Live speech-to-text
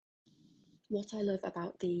What I love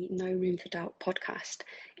about the No Room for Doubt podcast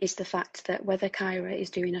is the fact that whether Kyra is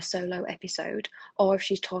doing a solo episode or if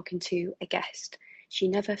she's talking to a guest, she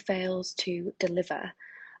never fails to deliver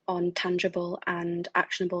on tangible and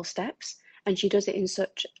actionable steps. And she does it in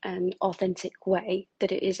such an authentic way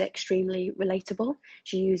that it is extremely relatable.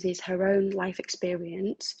 She uses her own life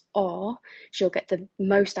experience, or she'll get the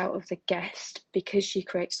most out of the guest because she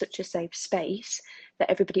creates such a safe space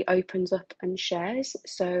that everybody opens up and shares.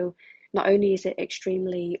 So not only is it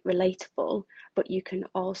extremely relatable, but you can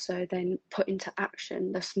also then put into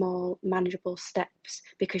action the small, manageable steps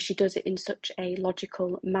because she does it in such a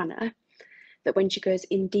logical manner that when she goes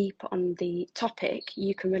in deep on the topic,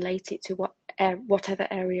 you can relate it to whatever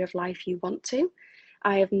area of life you want to.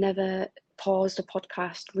 I have never paused a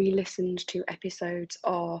podcast, re-listened to episodes,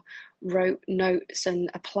 or wrote notes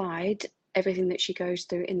and applied everything that she goes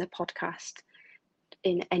through in the podcast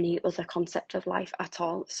in any other concept of life at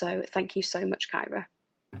all. So thank you so much, Kyra.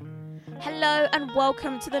 Hello and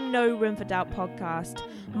welcome to the No Room for Doubt podcast.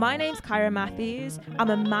 My name's Kyra Matthews. I'm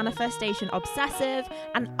a manifestation obsessive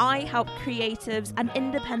and I help creatives and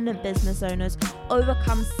independent business owners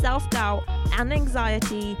overcome self-doubt and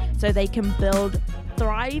anxiety so they can build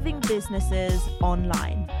thriving businesses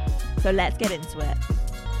online. So let's get into it.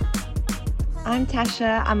 I'm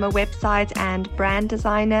Tasha. I'm a website and brand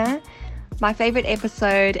designer. My favorite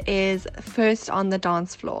episode is First on the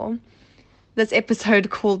Dance Floor. This episode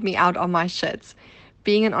called me out on my shit.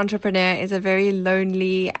 Being an entrepreneur is a very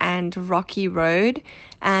lonely and rocky road,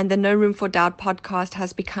 and the No Room for Doubt podcast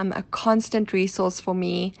has become a constant resource for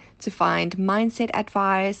me to find mindset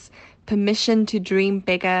advice, permission to dream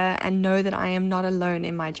bigger, and know that I am not alone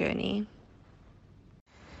in my journey.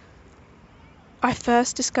 I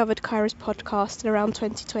first discovered Kyra's podcast in around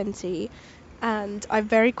 2020, and I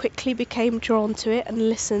very quickly became drawn to it and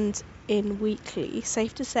listened in weekly.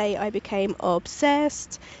 Safe to say I became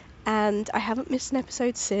obsessed, and I haven't missed an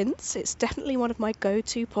episode since. It's definitely one of my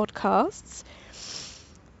go-to podcasts.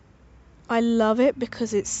 I love it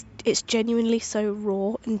because it's genuinely so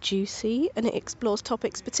raw and juicy, and it explores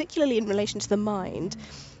topics, particularly in relation to the mind,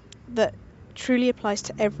 that truly applies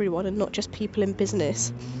to everyone and not just people in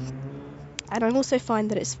business. And I also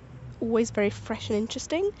find that it's always very fresh and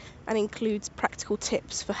interesting and includes practical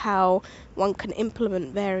tips for how one can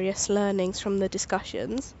implement various learnings from the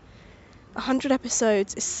discussions. 100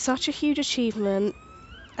 episodes is such a huge achievement,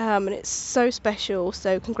 and it's so special.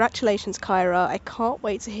 So congratulations, Kyra. I can't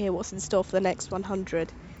wait to hear what's in store for the next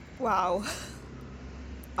 100. Wow.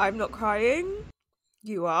 I'm not crying.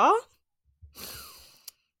 You are.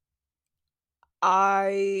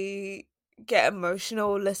 I get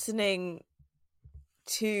emotional listening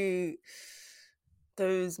to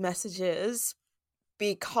those messages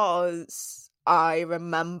because I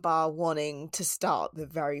remember wanting to start the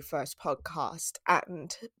very first podcast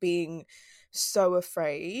and being so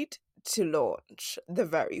afraid to launch the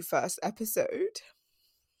very first episode.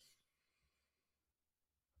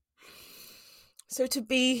 So to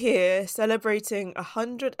be here celebrating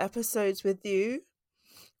 100 episodes with you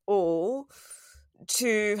all,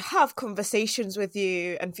 to have conversations with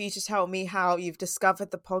you and for you to tell me how you've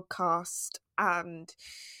discovered the podcast and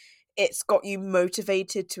it's got you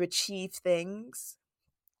motivated to achieve things.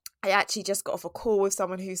 I actually just got off a call with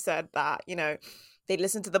someone who said that, they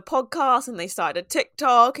listened to the podcast and they started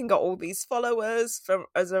TikTok and got all these followers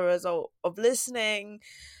as a result of listening.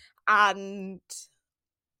 And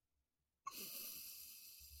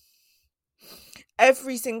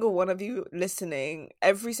every single one of you listening,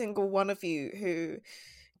 every single one of you who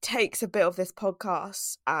takes a bit of this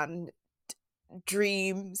podcast and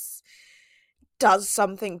dreams, does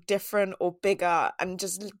something different or bigger and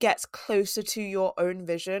just gets closer to your own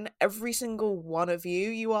vision, every single one of you,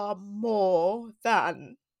 you are more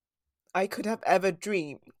than I could have ever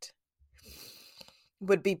dreamed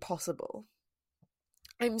would be possible.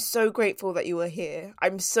 I'm so grateful that you are here.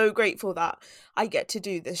 I'm so grateful that I get to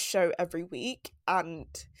do this show every week, and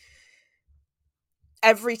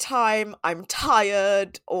every time I'm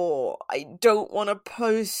tired or I don't want to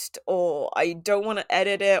post or I don't want to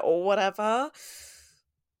edit it or whatever,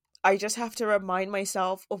 I just have to remind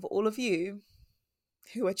myself of all of you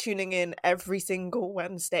who are tuning in every single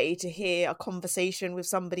Wednesday to hear a conversation with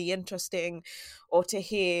somebody interesting or to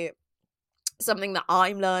hear something that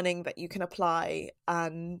I'm learning that you can apply.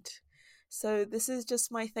 And so this is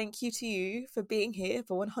just my thank you to you for being here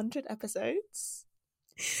for 100 episodes.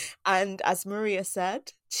 And as Maria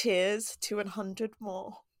said, cheers to 100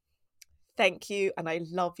 more. Thank you, and I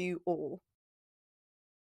love you all.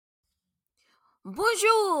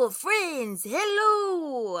 Bonjour, friends.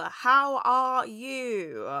 Hello. How are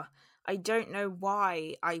you? I don't know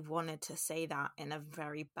why I wanted to say that in a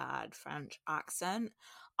very bad French accent.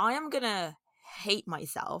 I am gonna hate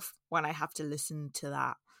myself when I have to listen to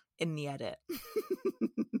that in the edit.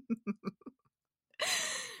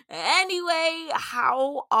 Anyway,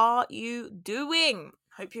 how are you doing?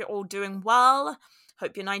 Hope you're all doing well.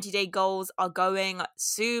 Hope your 90-day goals are going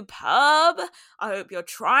superb. I hope you're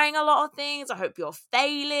trying a lot of things. I hope you're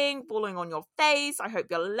failing, falling on your face. I hope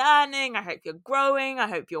you're learning. I hope you're growing. I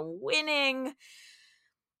hope you're winning.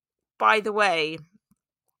 By the way,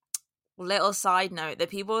 little side note, the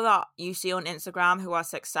people that you see on Instagram who are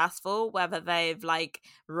successful, whether they've like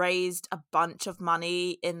raised a bunch of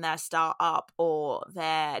money in their startup or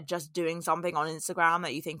they're just doing something on Instagram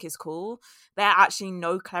that you think is cool, they're actually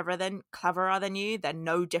no cleverer than you. They're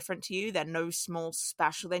no different to you. They're no small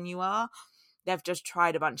special than you are. They've just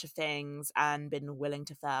tried a bunch of things and been willing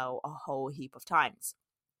to fail a whole heap of times.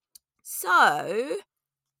 So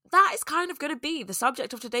that is kind of going to be the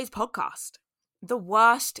subject of today's podcast. The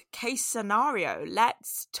worst case scenario.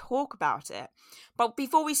 Let's talk about it. But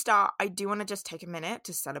before we start, I do want to just take a minute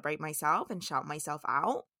to celebrate myself and shout myself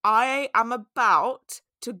out. I am about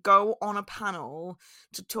to go on a panel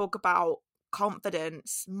to talk about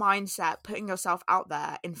confidence, mindset, putting yourself out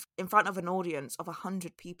there in front of an audience of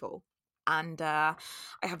 100 people. And I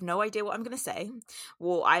have no idea what I'm going to say.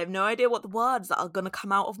 Well, I have no idea what the words that are going to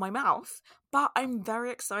come out of my mouth, but I'm very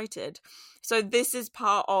excited. So this is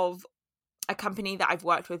part of a company that I've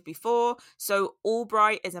worked with before. So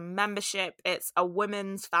Allbright is a membership. It's a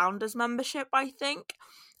women's founders membership, I think.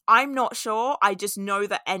 I'm not sure. I just know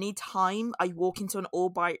that any time I walk into an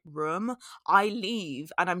Allbright room, I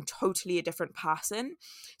leave and I'm totally a different person.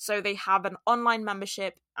 So they have an online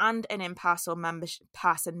membership and an in-person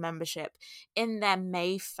membership in their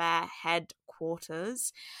Mayfair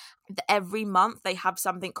headquarters. Every month they have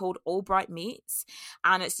something called Allbright Meets,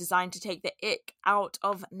 and it's designed to take the ick out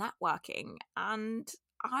of networking. And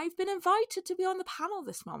I've been invited to be on the panel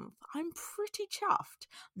this month. I'm pretty chuffed,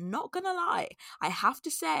 not gonna lie. I have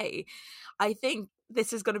to say, I think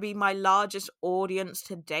this is going to be my largest audience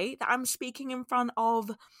to date that I'm speaking in front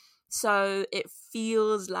of. So it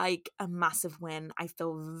feels like a massive win. I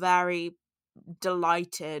feel very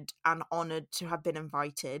delighted and honored to have been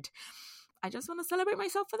invited. I just want to celebrate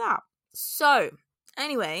myself for that. So,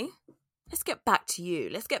 anyway, let's get back to you.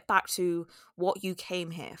 Let's get back to what you came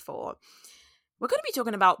here for. We're going to be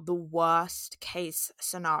talking about the worst case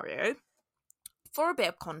scenario. For a bit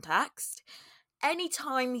of context,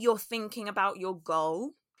 anytime you're thinking about your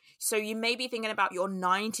goal, so you may be thinking about your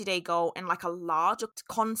 90-day goal in like a larger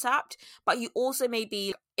concept, but you also may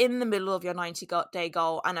be in the middle of your 90-day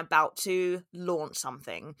goal and about to launch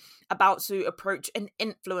something, about to approach an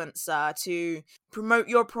influencer to promote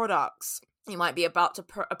your products. You might be about to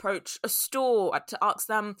approach a store to ask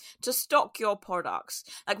them to stock your products.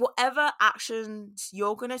 Like whatever actions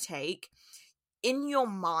you're going to take, in your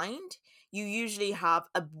mind, you usually have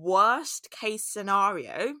a worst case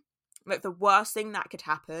scenario, like the worst thing that could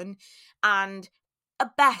happen, and a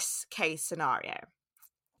best case scenario.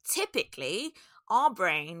 Typically, our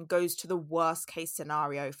brain goes to the worst case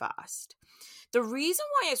scenario first. The reason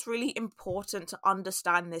why it's really important to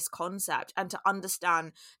understand this concept and to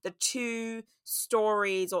understand the two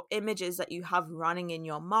stories or images that you have running in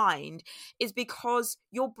your mind is because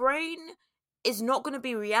your brain is not going to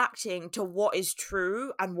be reacting to what is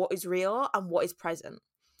true and what is real and what is present.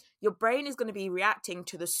 Your brain is going to be reacting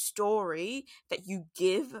to the story that you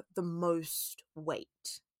give the most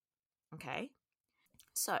weight. Okay?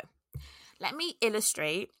 So, let me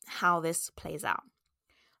illustrate how this plays out.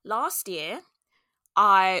 Last year,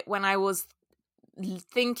 when I was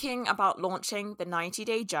thinking about launching the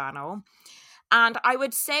 90-day journal, and I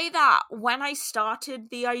would say that when I started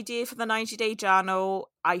the idea for the 90-day journal,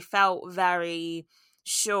 I felt very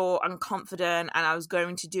sure and confident and I was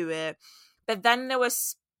going to do it. But then there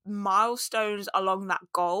was milestones along that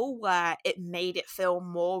goal where it made it feel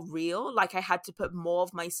more real, like I had to put more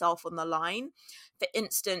of myself on the line. For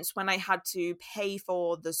instance, when I had to pay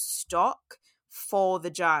for the stock for the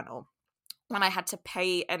journal, when I had to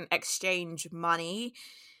pay and exchange money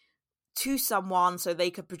to someone so they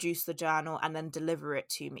could produce the journal and then deliver it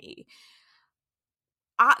to me.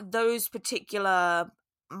 At those particular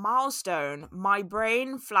milestone, my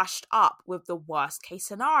brain flashed up with the worst case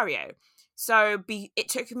scenario. So it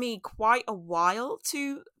took me quite a while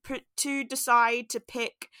to decide to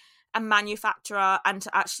pick a manufacturer and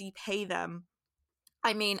to actually pay them.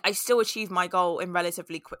 I mean, I still achieved my goal in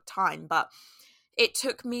relatively quick time, but it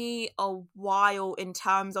took me a while in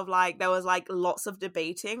terms of like, there was like lots of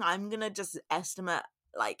debating. I'm going to just estimate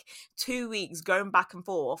like 2 weeks going back and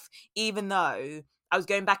forth, even though I was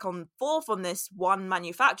going back and forth on this one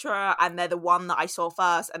manufacturer, and they're the one that I saw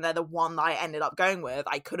first, and they're the one that I ended up going with.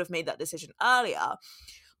 I could have made that decision earlier.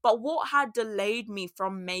 But what had delayed me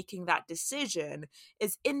from making that decision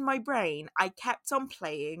is in my brain, I kept on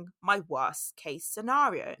playing my worst case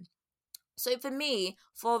scenario. So for me,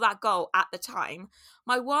 for that goal at the time,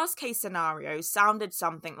 my worst case scenario sounded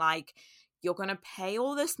something like, you're going to pay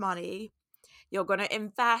all this money, you're going to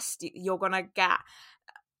invest, you're going to get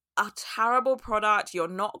a terrible product, you're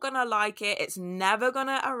not going to like it, it's never going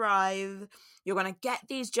to arrive, you're going to get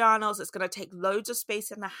these journals, it's going to take loads of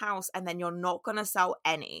space in the house, and then you're not going to sell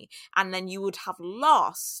any, and then you would have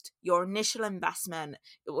lost your initial investment.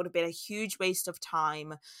 It would have been a huge waste of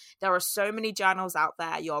time. There are so many journals out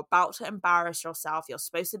there, you're about to embarrass yourself, you're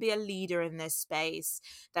supposed to be a leader in this space,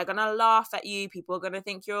 they're going to laugh at you, people are going to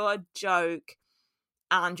think you're a joke,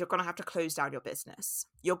 and you're going to have to close down your business.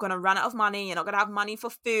 You're going to run out of money. You're not going to have money for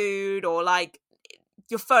food or like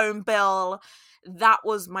your phone bill. That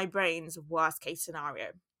was my brain's worst case scenario.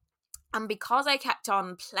 And because I kept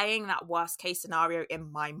on playing that worst case scenario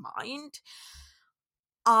in my mind,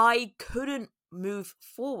 I couldn't move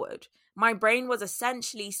forward. My brain was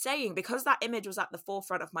essentially saying, because that image was at the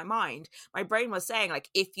forefront of my mind, my brain was saying, like,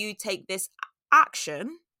 if you take this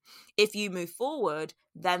action, if you move forward,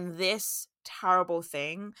 then this terrible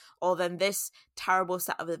thing, or then this terrible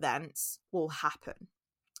set of events will happen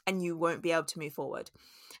and you won't be able to move forward.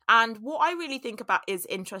 And what I really think about is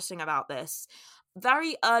interesting about this,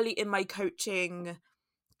 very early in my coaching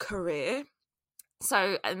career,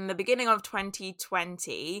 so in the beginning of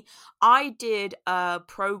 2020, I did a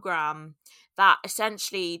program that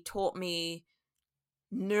essentially taught me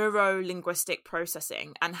neuro-linguistic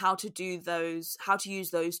processing and how to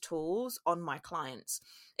use those tools on my clients.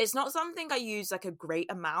 It's not something I use like a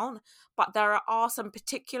great amount, but there are some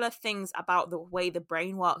particular things about the way the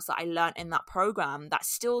brain works that I learned in that program that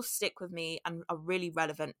still stick with me and are really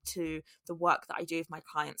relevant to the work that I do with my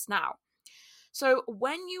clients now. So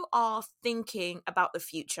when you are thinking about the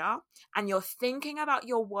future and you're thinking about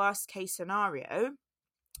your worst case scenario,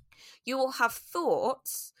 you will have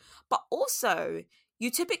thoughts, but also you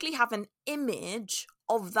typically have an image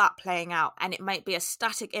of that playing out, and it might be a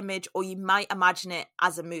static image, or you might imagine it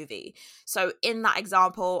as a movie. So in that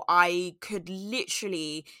example, I could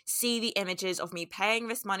literally see the images of me paying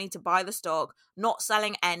this money to buy the stock, not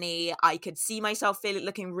selling any. I could see myself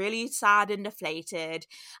looking really sad and deflated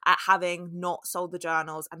at having not sold the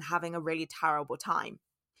journals and having a really terrible time.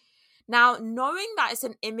 Now, knowing that it's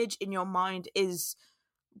an image in your mind is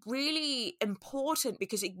really important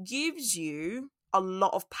because it gives you a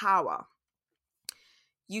lot of power.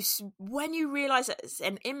 When you realize that it's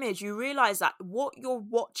an image, you realize that what you're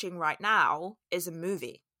watching right now is a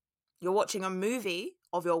movie. You're watching a movie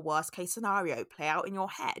of your worst case scenario play out in your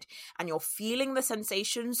head, and you're feeling the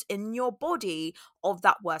sensations in your body of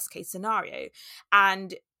that worst case scenario.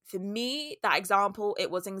 And for me, that example,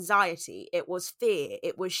 it was anxiety, it was fear,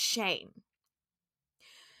 it was shame.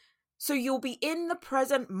 So you'll be in the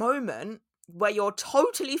present moment where you're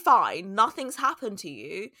totally fine, nothing's happened to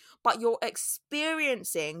you, but you're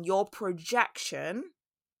experiencing your projection,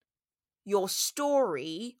 your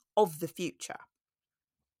story of the future.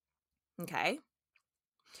 Okay?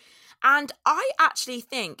 And I actually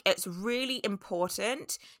think it's really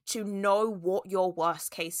important to know what your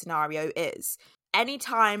worst case scenario is.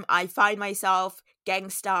 Anytime I find myself getting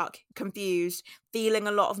stuck, confused, feeling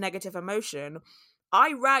a lot of negative emotion,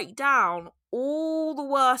 I write down all the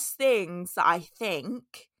worst things that I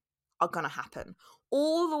think are going to happen.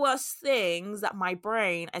 All the worst things that my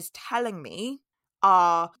brain is telling me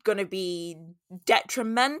are going to be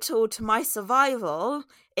detrimental to my survival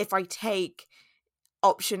if I take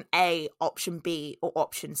option A, option B, or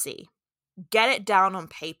option C. Get it down on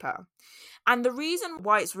paper. And the reason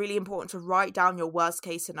why it's really important to write down your worst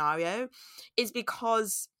case scenario is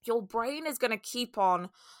because your brain is going to keep on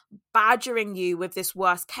badgering you with this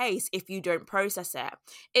worst case if you don't process it.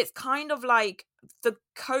 It's kind of like the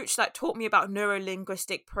coach that taught me about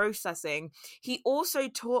neuro-linguistic processing. He also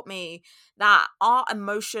taught me that our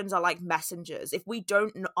emotions are like messengers. If we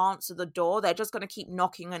don't answer the door, they're just going to keep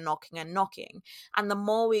knocking and knocking and knocking. And the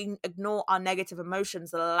more we ignore our negative emotions,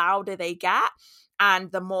 the louder they get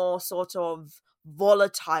and the more sort of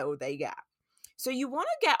volatile they get. So you want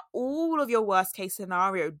to get all of your worst case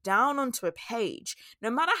scenario down onto a page. No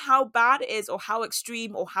matter how bad it is or how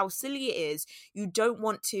extreme or how silly it is, you don't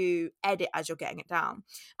want to edit as you're getting it down.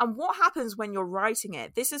 And what happens when you're writing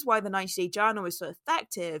it, this is why the 90-day journal is so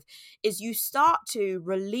effective, is you start to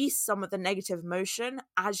release some of the negative emotion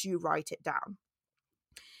as you write it down.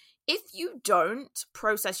 If you don't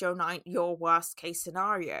process your worst case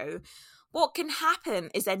scenario, what can happen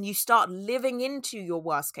is then you start living into your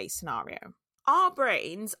worst case scenario. Our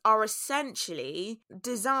brains are essentially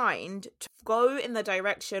designed to go in the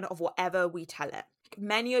direction of whatever we tell it.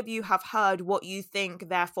 Many of you have heard what you think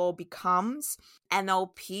therefore becomes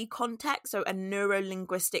NLP context, so a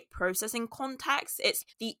neuro-linguistic processing context. It's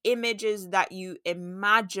the images that you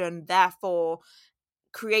imagine therefore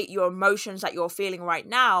create your emotions that you're feeling right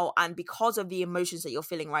now, and because of the emotions that you're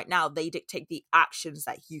feeling right now, they dictate the actions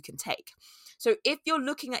that you can take. So if you're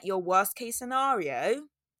looking at your worst case scenario,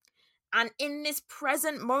 and in this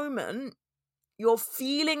present moment, you're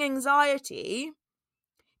feeling anxiety,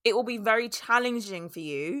 it will be very challenging for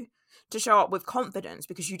you to show up with confidence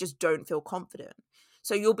because you just don't feel confident.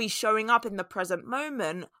 So you'll be showing up in the present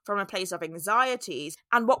moment from a place of anxieties.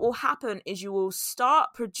 And what will happen is you will start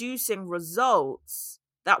producing results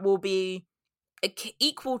that will be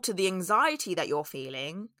equal to the anxiety that you're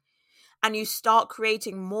feeling. And you start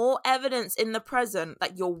creating more evidence in the present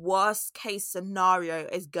that your worst case scenario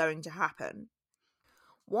is going to happen.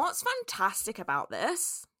 What's fantastic about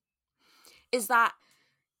this is that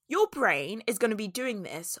your brain is going to be doing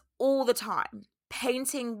this all the time,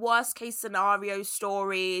 painting worst case scenario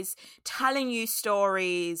stories, telling you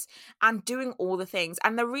stories, and doing all the things.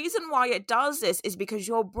 And the reason why it does this is because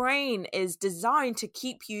your brain is designed to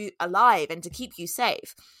keep you alive and to keep you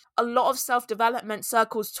safe. A lot of self-development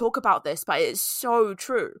circles talk about this, but it's so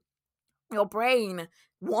true. Your brain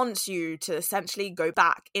wants you to essentially go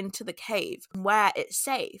back into the cave where it's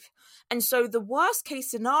safe. And so the worst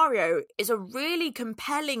case scenario is a really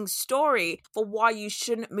compelling story for why you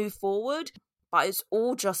shouldn't move forward, but it's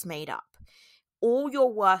all just made up. All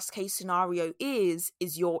your worst case scenario is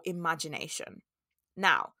your imagination.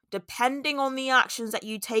 Now, depending on the actions that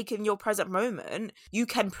you take in your present moment, you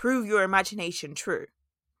can prove your imagination true.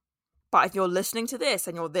 But if you're listening to this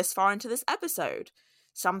and you're this far into this episode,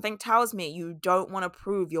 something tells me you don't want to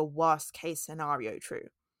prove your worst case scenario true.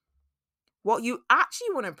 What you actually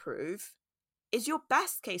want to prove is your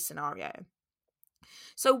best case scenario.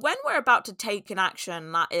 So when we're about to take an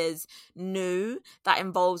action that is new, that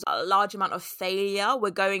involves a large amount of failure,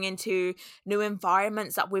 we're going into new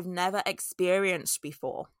environments that we've never experienced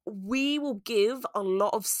before, we will give a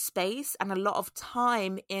lot of space and a lot of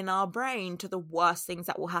time in our brain to the worst things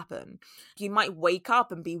that will happen. You might wake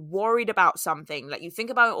up and be worried about something, like you think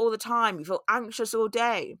about it all the time, you feel anxious all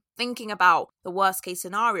day. Thinking about the worst case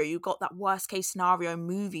scenario, you've got that worst case scenario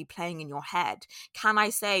movie playing in your head. Can I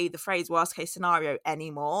say the phrase worst case scenario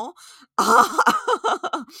anymore?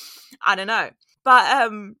 I don't know.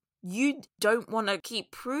 But you don't want to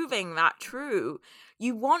keep proving that true.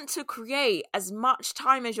 You want to create as much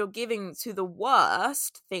time as you're giving to the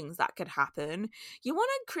worst things that could happen. You want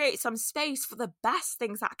to create some space for the best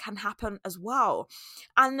things that can happen as well.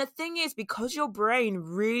 And the thing is, because your brain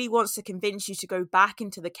really wants to convince you to go back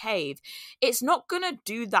into the cave, it's not going to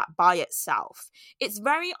do that by itself. It's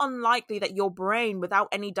very unlikely that your brain, without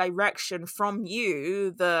any direction from you,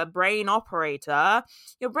 the brain operator,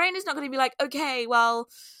 your brain is not going to be like, okay, well,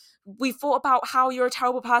 we thought about how you're a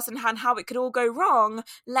terrible person and how it could all go wrong.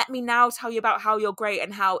 Let me now tell you about how you're great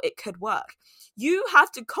and how it could work. You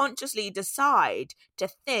have to consciously decide to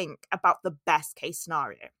think about the best case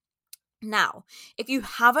scenario. Now, if you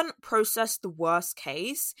haven't processed the worst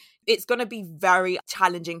case, it's going to be very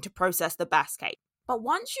challenging to process the best case. But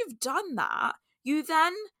once you've done that, you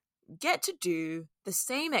then get to do the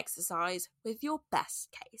same exercise with your best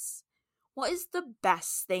case. What is the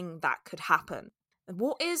best thing that could happen?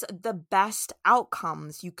 What is the best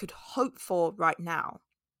outcomes you could hope for right now?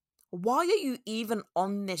 Why are you even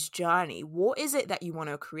on this journey? What is it that you want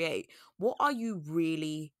to create? What are you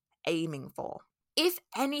really aiming for? If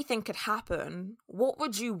anything could happen, what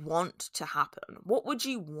would you want to happen? What would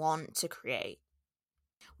you want to create?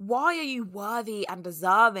 Why are you worthy and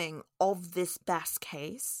deserving of this best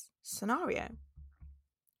case scenario?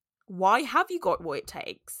 Why have you got what it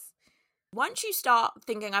takes? Once you start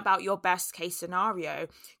thinking about your best case scenario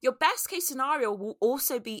will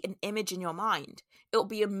also be an image in your mind. It'll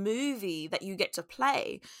be a movie that you get to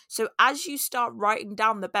play. So as you start writing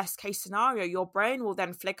down the best case scenario, your brain will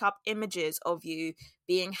then flick up images of you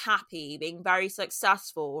being happy, being very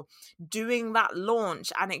successful, doing that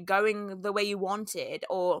launch and it going the way you wanted,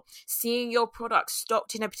 or seeing your product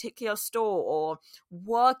stocked in a particular store, or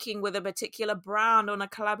working with a particular brand on a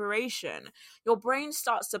collaboration. Your brain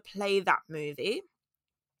starts to play that movie,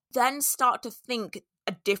 then start to think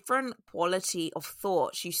a different quality of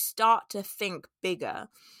thoughts. You start to think bigger.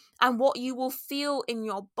 And what you will feel in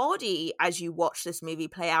your body as you watch this movie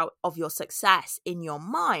play out of your success in your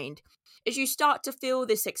mind is you start to feel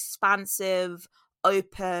this expansive,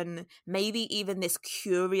 open, maybe even this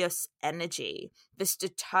curious energy, this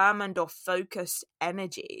determined or focused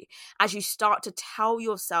energy, as you start to tell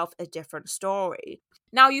yourself a different story.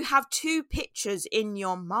 Now you have two pictures in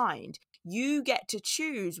your mind. You get to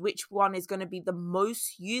choose which one is going to be the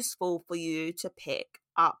most useful for you to pick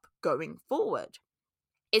up going forward.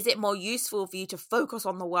 Is it more useful for you to focus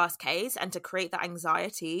on the worst case and to create that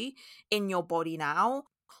anxiety in your body now?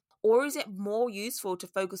 Or is it more useful to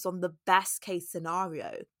focus on the best case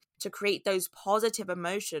scenario, to create those positive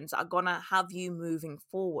emotions that are going to have you moving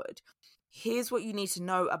forward? Here's what you need to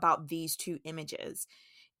know about these two images.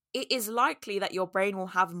 It is likely that your brain will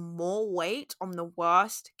have more weight on the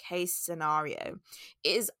worst case scenario.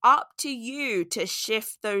 It is up to you to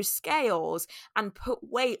shift those scales and put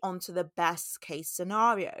weight onto the best case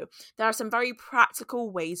scenario. There are some very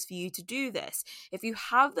practical ways for you to do this. If you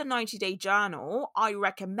have the 90-day journal, I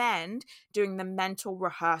recommend doing the mental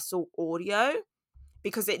rehearsal audio,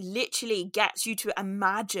 because it literally gets you to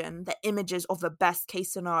imagine the images of the best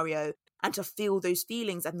case scenario and to feel those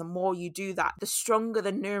feelings. And the more you do that, the stronger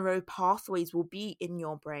the neuro pathways will be in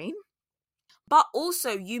your brain. But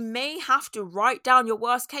also, you may have to write down your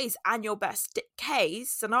worst case and your best case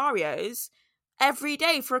scenarios every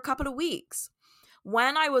day for a couple of weeks.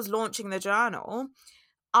 When I was launching the journal,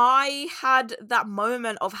 I had that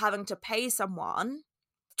moment of having to pay someone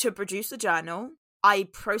to produce the journal. I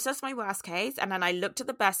processed my worst case and then I looked at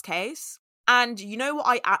the best case. And you know what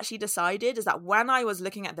I actually decided is that when I was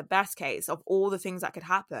looking at the best case of all the things that could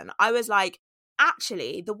happen, I was like,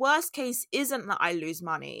 actually, the worst case isn't that I lose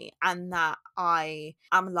money and that I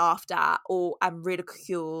am laughed at or am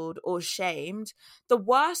ridiculed or shamed. The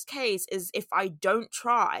worst case is if I don't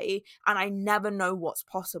try and I never know what's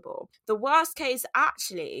possible. The worst case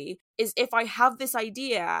actually is if I have this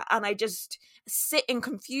idea and I just sit in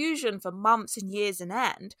confusion for months and years on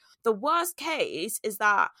end. The worst case is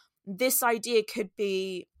that this idea could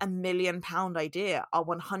be £1 million idea, a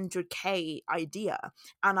 100k idea,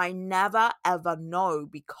 and I never ever know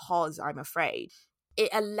because I'm afraid.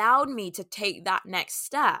 It allowed me to take that next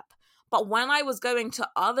step. But when I was going to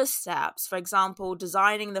other steps, for example,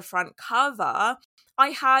 designing the front cover, I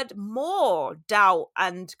had more doubt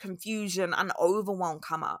and confusion and overwhelm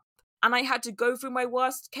come up. And I had to go through my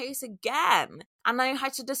worst case again. And I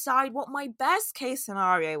had to decide what my best case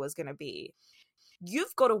scenario was going to be.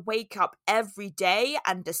 You've got to wake up every day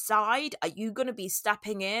and decide, are you going to be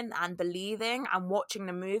stepping in and believing and watching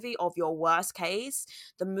the movie of your worst case,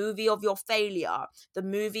 the movie of your failure, the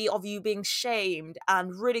movie of you being shamed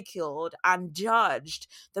and ridiculed and judged,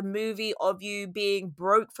 the movie of you being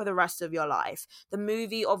broke for the rest of your life, the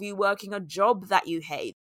movie of you working a job that you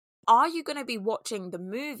hate? Are you going to be watching the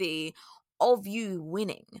movie of you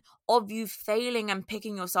winning, of you failing and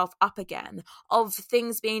picking yourself up again, of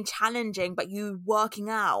things being challenging but you working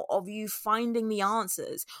out, of you finding the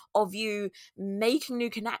answers, of you making new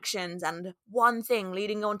connections and one thing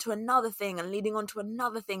leading on to another thing and leading on to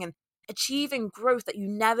another thing and achieving growth that you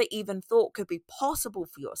never even thought could be possible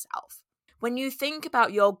for yourself? When you think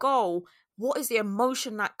about your goal, what is the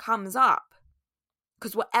emotion that comes up?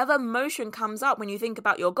 Because whatever emotion comes up when you think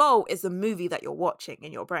about your goal is the movie that you're watching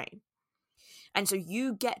in your brain. And so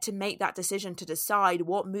you get to make that decision to decide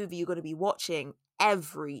what movie you're going to be watching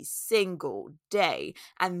every single day.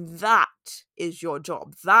 And that is your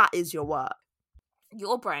job. That is your work.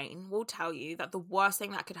 Your brain will tell you that the worst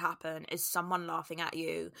thing that could happen is someone laughing at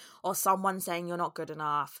you, or someone saying you're not good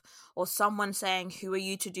enough, or someone saying, who are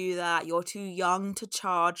you to do that? You're too young to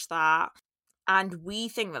charge that. And we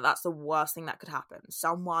think that that's the worst thing that could happen.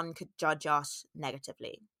 Someone could judge us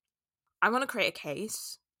negatively. I'm going to create a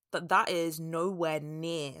case that is nowhere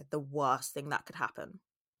near the worst thing that could happen.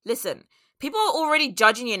 Listen, people are already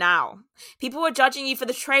judging you now. People are judging you for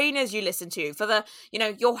the trainers you listen to, for the,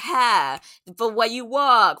 your hair, for where you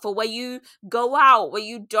work, for where you go out, where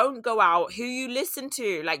you don't go out, who you listen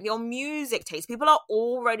to, like your music taste. People are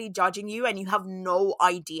already judging you and you have no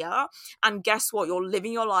idea. And guess what? You're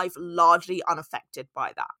living your life largely unaffected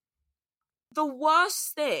by that. The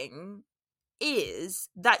worst thing is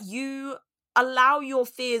that you allow your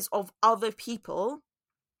fears of other people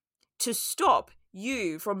to stop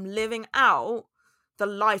you from living out the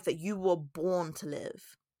life that you were born to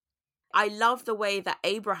live. I love the way that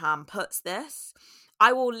Abraham puts this.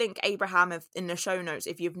 I will link Abraham in the show notes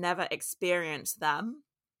if you've never experienced them.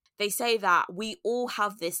 They say that we all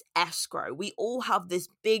have this escrow. We all have this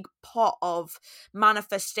big pot of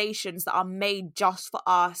manifestations that are made just for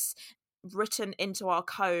us. written into our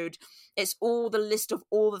code. It's all the list of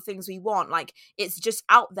all the things we want. Like, it's just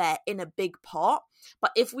out there in a big pot.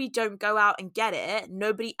 But if we don't go out and get it,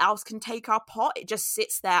 nobody else can take our pot. It just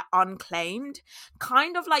sits there unclaimed.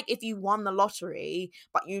 Kind of like if you won the lottery,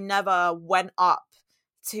 but you never went up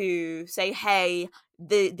to say, hey,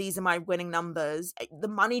 these are my winning numbers. The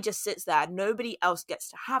money just sits there. Nobody else gets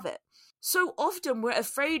to have it. So often we're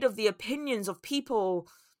afraid of the opinions of people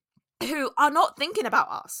who are not thinking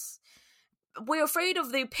about us. We're afraid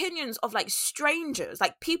of the opinions of like strangers,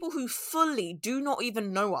 like people who fully do not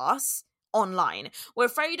even know us online. We're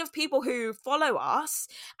afraid of people who follow us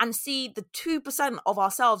and see the 2% of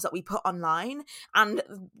ourselves that we put online, and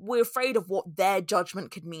we're afraid of what their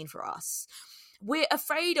judgment could mean for us. We're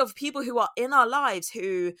afraid of people who are in our lives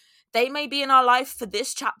who they may be in our life for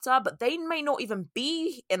this chapter, but they may not even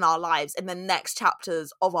be in our lives in the next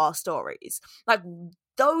chapters of our stories. Like,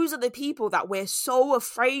 those are the people that we're so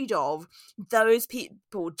afraid of, those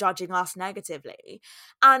people judging us negatively.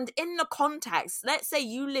 And in the context, let's say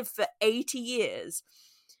you live for 80 years.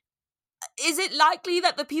 Is it likely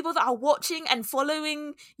that the people that are watching and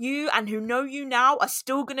following you and who know you now are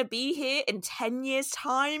still going to be here in 10 years'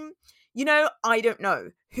 time? You know, I don't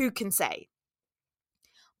know. Who can say?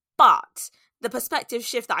 But the perspective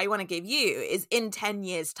shift that I want to give you is in 10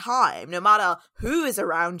 years' time, no matter who is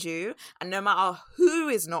around you and no matter who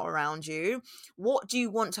is not around you, what do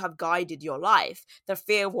you want to have guided your life? The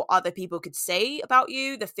fear of what other people could say about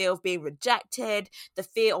you, the fear of being rejected, the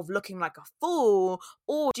fear of looking like a fool,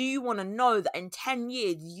 or do you want to know that in 10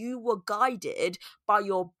 years you were guided by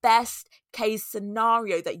your best case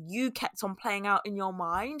scenario that you kept on playing out in your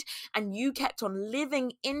mind and you kept on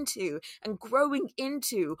living into and growing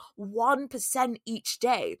into 1% each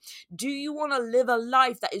day? Do you want to live a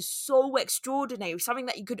life that is so extraordinary, something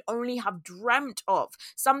that you could only have dreamt of,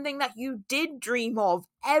 something that you did dream of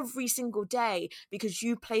every single day because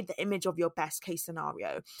you played the image of your best case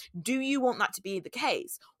scenario? Do you want that to be the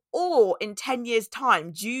case? Or in 10 years'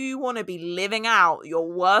 time, do you want to be living out your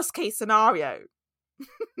worst case scenario?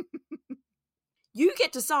 You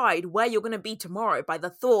get to decide where you're going to be tomorrow by the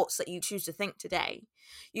thoughts that you choose to think today.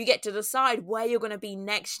 You get to decide where you're going to be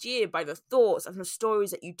next year by the thoughts and the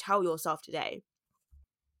stories that you tell yourself today.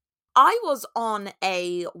 I was on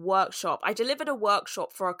a workshop. I delivered a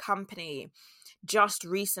workshop for a company just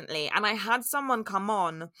recently, and I had someone come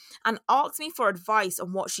on and ask me for advice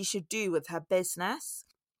on what she should do with her business.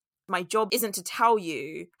 My job isn't to tell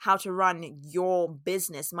you how to run your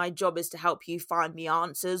business. My job is to help you find the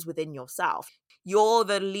answers within yourself. You're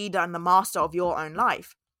the leader and the master of your own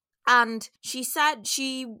life. And she said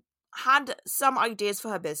she had some ideas for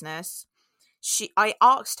her business. I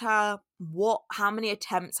asked her, how many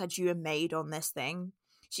attempts had you made on this thing?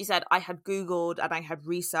 She said, I had Googled and I had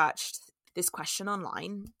researched this question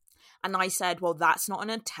online. And I said, well, that's not an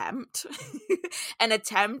attempt. An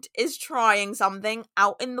attempt is trying something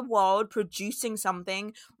out in the world, producing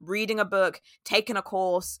something, reading a book, taking a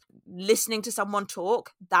course, listening to someone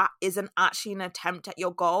talk. That isn't actually an attempt at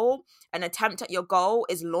your goal. An attempt at your goal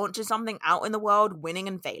is launching something out in the world, winning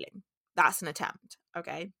and failing. That's an attempt,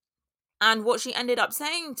 okay? And what she ended up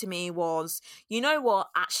saying to me was, you know what,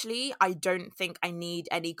 actually, I don't think I need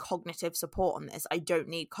any cognitive support on this. I don't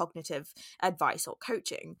need cognitive advice or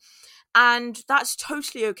coaching. And that's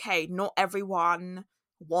totally okay. Not everyone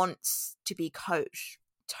wants to be coached.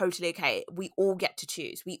 Totally okay. We all get to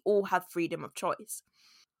choose. We all have freedom of choice.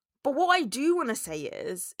 But what I do want to say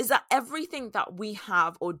is that everything that we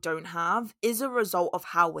have or don't have is a result of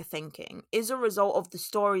how we're thinking, is a result of the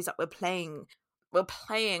stories that we're playing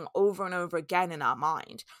over and over again in our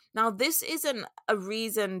mind. Now, this isn't a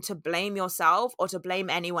reason to blame yourself or to blame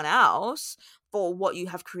anyone else for what you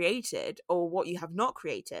have created or what you have not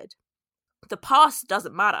created. The past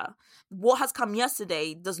doesn't matter. What has come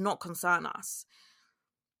yesterday does not concern us.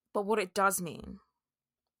 But what it does mean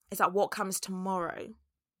is that what comes tomorrow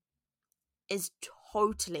is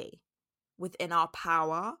totally within our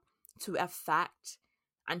power to affect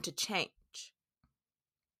and to change.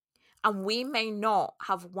 And we may not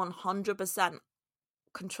have 100%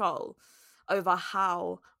 control over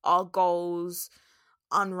how our goals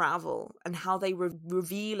unravel and how they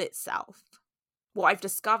reveal itself. What I've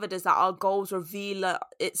discovered is that our goals reveal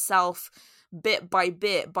itself bit by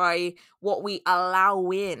bit by what we allow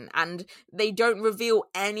in, and they don't reveal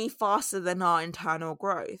any faster than our internal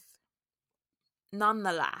growth.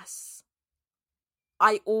 Nonetheless,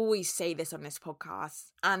 I always say this on this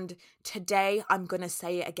podcast, and today I'm going to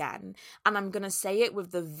say it again, and I'm going to say it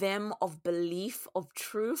with the vim of belief, of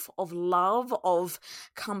truth, of love, of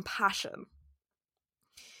compassion.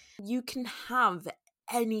 You can have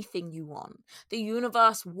anything you want. The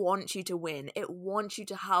universe wants you to win. It wants you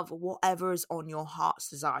to have whatever is on your heart's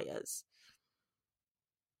desires.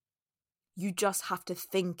 You just have to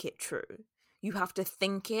think it true. You have to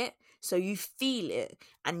think it so you feel it,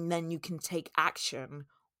 and then you can take action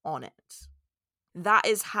on it. That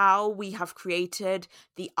is how we have created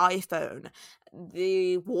the iPhone,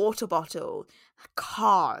 the water bottle,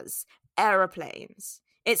 cars, aeroplanes.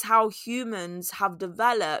 It's how humans have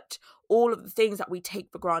developed all of the things that we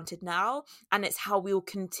take for granted now, and it's how we will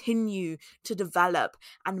continue to develop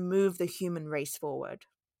and move the human race forward.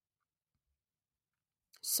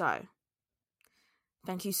 So,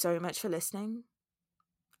 thank you so much for listening,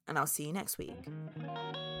 and I'll see you next week.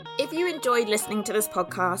 If you enjoyed listening to this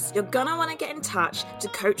podcast, you're gonna want to get in touch to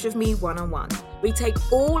coach with me one-on-one. We take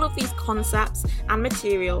all of these concepts and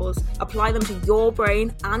materials, apply them to your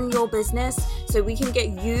brain and your business so we can get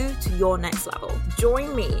you to your next level.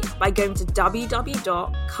 Join me by going to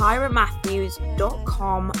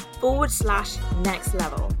www.kyramatthews.com/next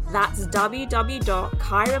level. That's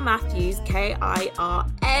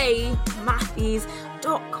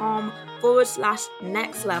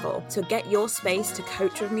www.kyramatthews.com/next level to get your space to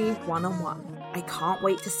coach with me one-on-one. I can't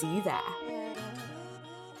wait to see you there.